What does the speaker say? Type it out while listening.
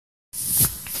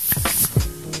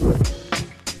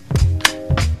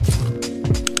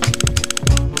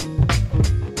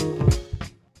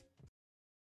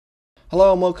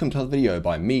Hello and welcome to the video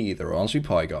by me, the Raspberry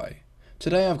Pi guy.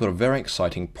 Today I've got a very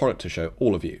exciting product to show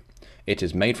all of you. It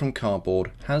is made from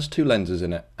cardboard, has two lenses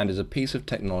in it, and is a piece of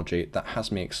technology that has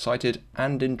me excited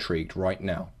and intrigued right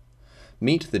now.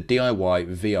 Meet the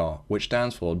DIY VR, which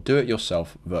stands for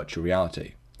Do-It-Yourself Virtual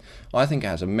Reality. I think it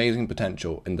has amazing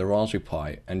potential in the Raspberry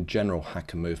Pi and general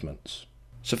hacker movements.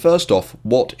 So first off,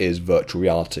 what is virtual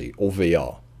reality, or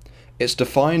VR? It's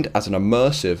defined as an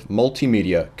immersive,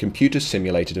 multimedia,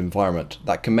 computer-simulated environment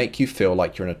that can make you feel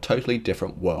like you're in a totally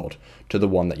different world to the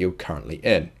one that you're currently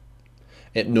in.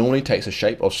 It normally takes the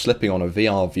shape of slipping on a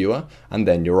VR viewer and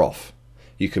then you're off.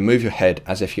 You can move your head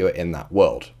as if you were in that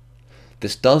world.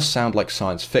 This does sound like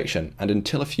science fiction, and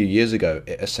until a few years ago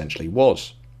it essentially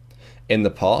was. In the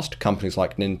past, companies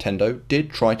like Nintendo did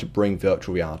try to bring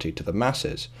virtual reality to the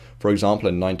masses. For example,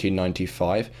 in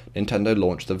 1995, Nintendo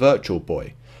launched the Virtual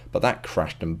Boy, but that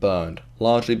crashed and burned,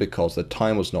 largely because the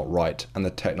time was not right and the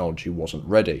technology wasn't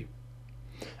ready.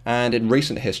 And in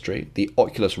recent history, the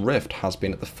Oculus Rift has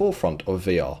been at the forefront of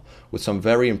VR, with some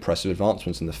very impressive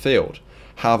advancements in the field.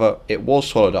 However, it was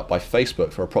swallowed up by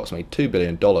Facebook for approximately $2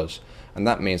 billion, and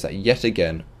that means that yet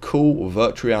again, cool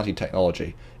virtual reality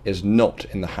technology is not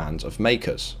in the hands of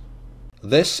makers.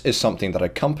 This is something that a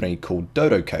company called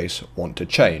DodoCase want to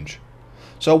change.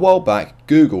 So a while back,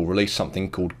 Google released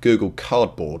something called Google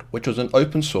Cardboard, which was an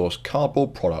open source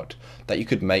cardboard product that you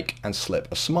could make and slip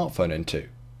a smartphone into.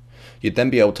 You'd then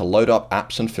be able to load up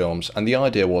apps and films, and the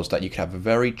idea was that you could have a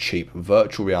very cheap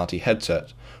virtual reality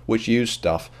headset which used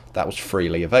stuff that was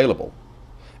freely available.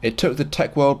 It took the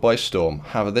tech world by storm.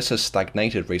 However, this has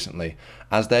stagnated recently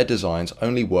as their designs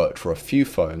only worked for a few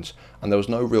phones and there was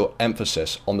no real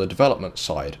emphasis on the development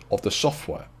side of the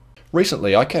software.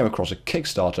 Recently, I came across a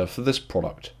Kickstarter for this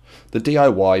product, the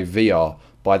DIY VR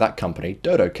by that company,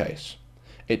 DodoCase.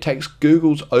 It takes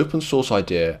Google's open source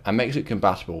idea and makes it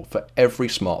compatible for every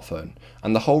smartphone,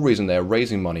 and the whole reason they are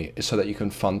raising money is so that you can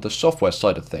fund the software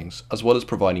side of things, as well as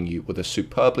providing you with a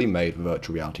superbly made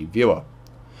virtual reality viewer.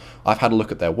 I've had a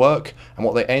look at their work, and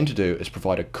what they aim to do is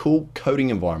provide a cool coding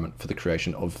environment for the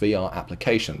creation of VR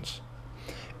applications.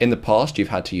 In the past, you've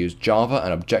had to use Java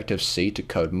and Objective-C to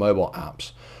code mobile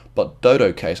apps, but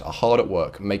DodoCase are hard at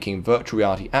work making virtual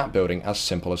reality app building as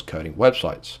simple as coding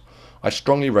websites. I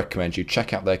strongly recommend you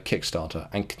check out their Kickstarter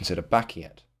and consider backing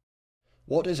it.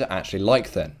 What is it actually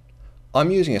like then?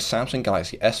 I'm using a Samsung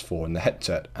Galaxy S4 in the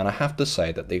headset, and I have to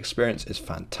say that the experience is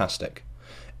fantastic.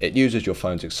 It uses your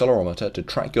phone's accelerometer to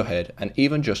track your head, and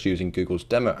even just using Google's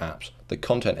demo apps, the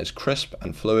content is crisp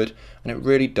and fluid, and it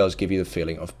really does give you the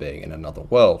feeling of being in another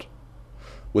world.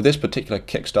 With this particular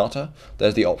Kickstarter,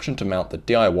 there's the option to mount the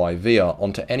DIY VR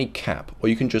onto any cap, or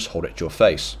you can just hold it to your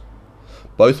face.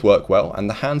 Both work well, and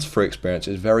the hands-free experience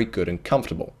is very good and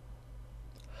comfortable.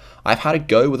 I've had a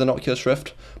go with an Oculus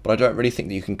Rift, but I don't really think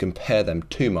that you can compare them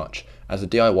too much, as the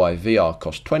DIY VR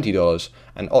costs $20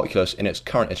 and Oculus in its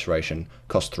current iteration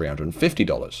costs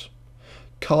 $350.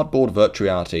 Cardboard virtual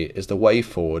reality is the way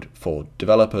forward for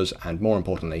developers and, more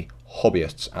importantly,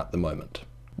 hobbyists at the moment.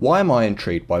 Why am I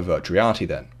intrigued by virtual reality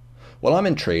then? Well, I'm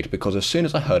intrigued because as soon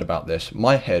as I heard about this,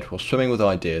 my head was swimming with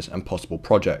ideas and possible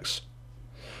projects.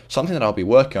 Something that I'll be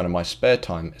working on in my spare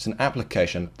time is an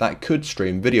application that could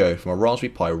stream video from a Raspberry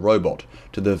Pi robot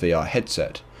to the VR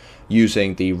headset,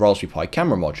 using the Raspberry Pi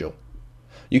camera module.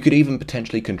 You could even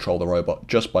potentially control the robot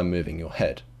just by moving your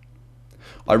head.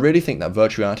 I really think that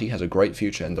virtual reality has a great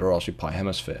future in the Raspberry Pi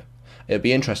hemisphere. It'd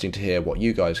be interesting to hear what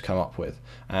you guys come up with,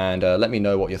 and let me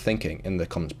know what you're thinking in the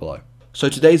comments below. So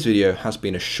today's video has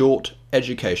been a short,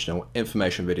 educational,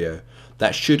 information video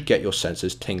that should get your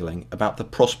senses tingling about the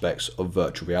prospects of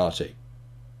virtual reality.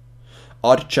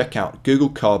 I'd check out Google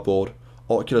Cardboard,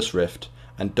 Oculus Rift,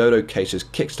 and DodoCase's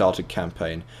Kickstarter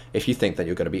campaign if you think that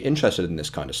you're going to be interested in this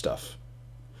kind of stuff.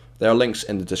 There are links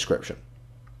in the description.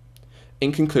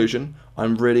 In conclusion,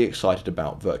 I'm really excited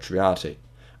about virtual reality,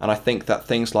 and I think that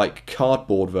things like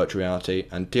cardboard virtual reality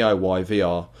and DIY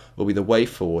VR will be the way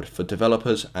forward for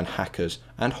developers and hackers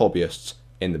and hobbyists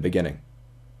in the beginning.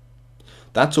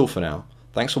 That's all for now.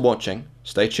 Thanks for watching,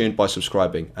 stay tuned by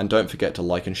subscribing, and don't forget to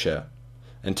like and share.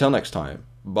 Until next time,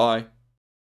 bye.